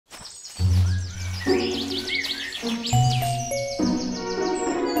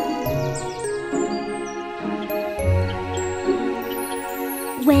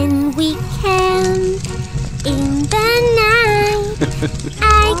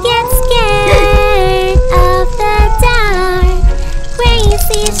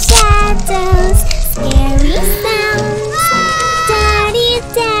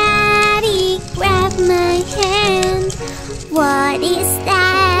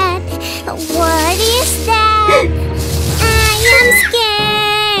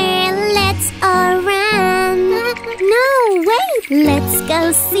go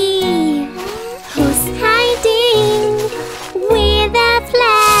see who's hiding with a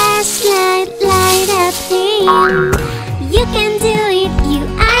flashlight. Light up him. You can do it, you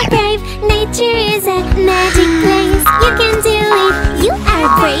are brave. Nature is a magic place. You can do it, you are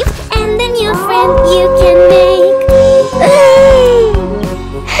brave. And a new friend you can make.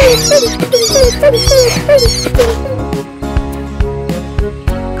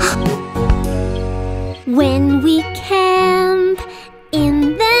 When we camp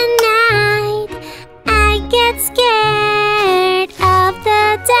in the night, I get scared of the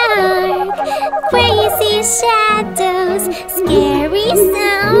dark. Crazy shadows, scary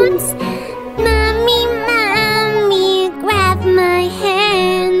sounds. Mommy, mommy, grab my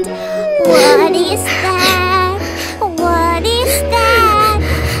hand. What is that? What is that?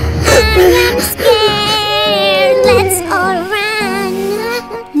 I am scared. Let's all run.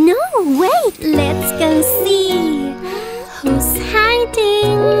 No, wait, let's go see who's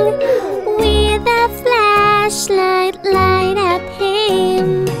hiding with a flashlight. Light up him.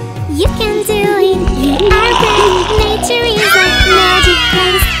 You can do it, you are brave. Nature is a magic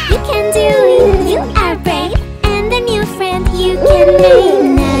place. You can do it, you are brave. And a new friend you can make.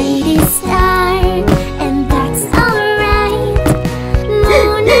 Night is dark, and that's alright.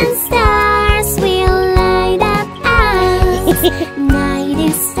 Moon and stars will light up us. Night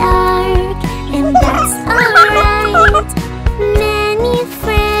is dark, and that's alright. Many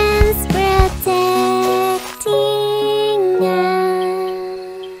friends protecting us.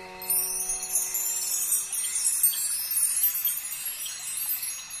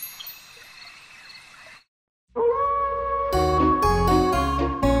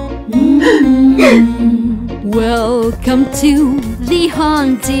 Welcome to the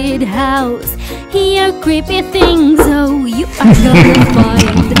haunted house. Here creepy things, oh, you are gonna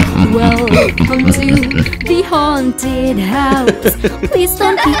find. Welcome to the haunted house. Please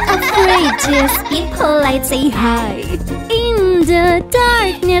don't be afraid, just be polite, say hi. In the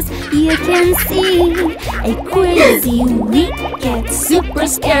darkness you can see a crazy, wicked, super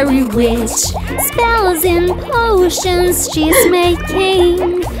scary witch. Spells and potions she's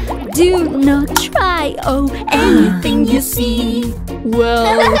making. Do not try, oh, anything you see.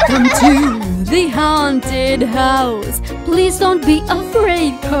 Welcome to the haunted house. Please don't be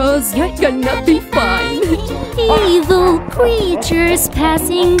afraid, cause you're gonna be fine. Evil creatures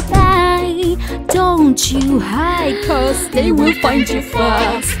passing by. Don't you hide, cause they will find you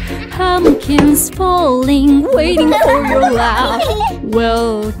fast. Pumpkins falling, waiting for your laugh.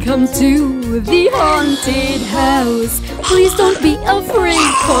 Welcome to the haunted house. Please don't be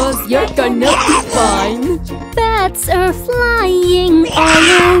afraid, cause you're gonna be fine. Bats are flying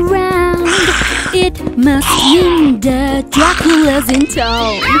all around. It must mean that Dracula's in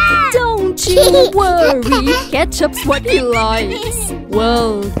town. Don't you worry, ketchup's what he likes.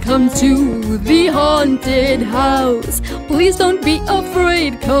 Welcome to the haunted house. Please don't be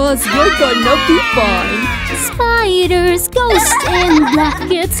afraid, cause you're gonna be fine. Spiders, ghosts, and black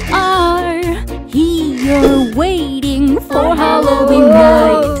cats are here waiting for Halloween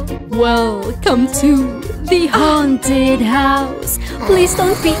night. Welcome to the haunted house. Please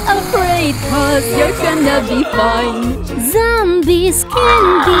don't be afraid, cause you're gonna be fine. Zombies can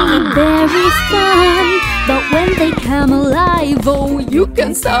be very fun, but when they come alive, oh, you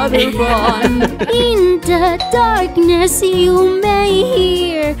can start a run. In the darkness you may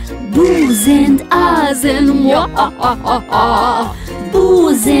hear boos and ahs and wah.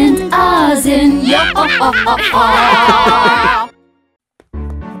 Boos and ahs and yeah.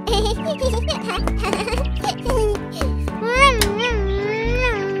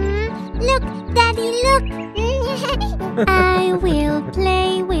 Look, Daddy, look! I will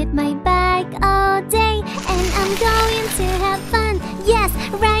play with my bike all day, and I'm going to have fun. Yes,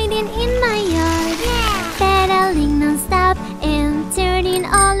 riding in my yard. Yeah. Pedaling non-stop and turning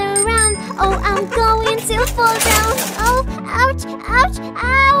all around. Oh, I'm going to fall down. Oh, ouch, ouch,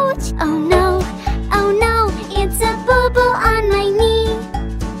 ouch. Oh no, it's a boo-boo on my knee.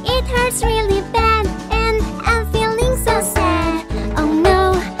 It hurts really bad, and I'm feeling so sad. Oh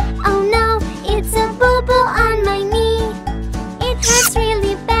no, it's a boo-boo on my knee. It hurts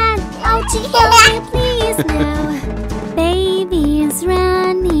really bad. Ouchie, help me please now. Baby is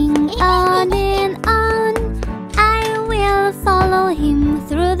running on and on. I will follow him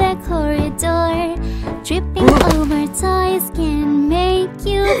through the corridor. Tripping over toys can make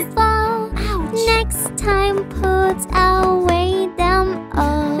you fall. Ouch. Next time put away them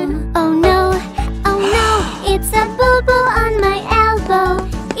all. Oh no, it's a boo-boo on my elbow.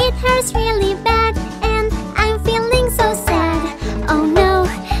 It hurts really bad, and I'm feeling so sad. Oh no,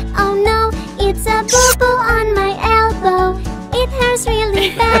 it's a boo-boo on my elbow. It hurts really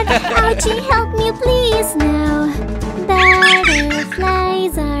Ouchie, help me please now.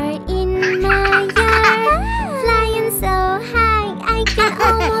 Butterflies are in my yard, flying so high I can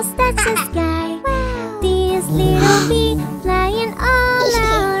almost touch the sky. This little bee flying all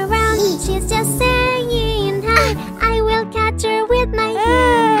around, she's just saying hi. I will catch her with my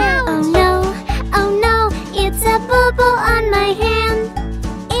hand. Oh no, it's a bubble on my hand.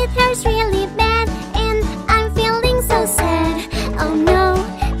 It hurts really bad and I'm feeling so sad. Oh no,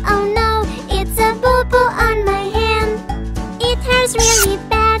 it's a bubble on my hand. It hurts really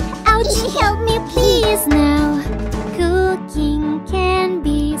bad. Ouchie, help me please now. Cooking can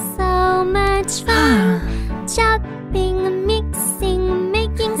be so much fun. Chopping, mixing,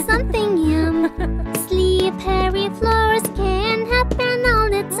 making something yum. Slippery floors can happen all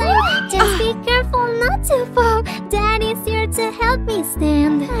the time. Just be careful not to fall. Daddy's here to help me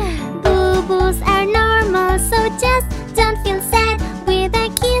stand. Boo-boos are normal, so just don't feel sad. With a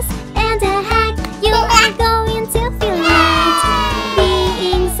kiss and a hug, you are going to feel right.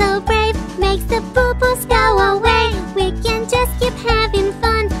 Being so brave makes the boo-boos go away. We can just keep having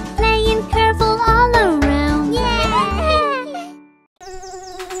fun, playing careful all around.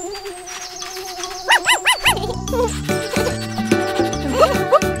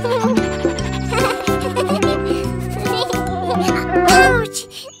 Ouch!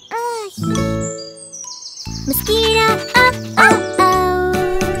 Mosquito, oh.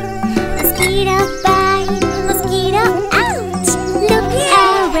 Mosquito bite, mosquito, ouch! Look, a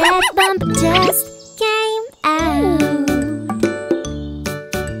red bump just came out.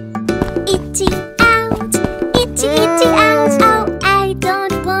 Itchy, ouch! Itchy, ouch! Oh, I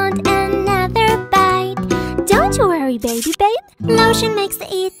don't want another bite. Don't you worry, baby babe. Lotion makes the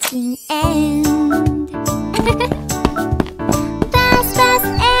itching end.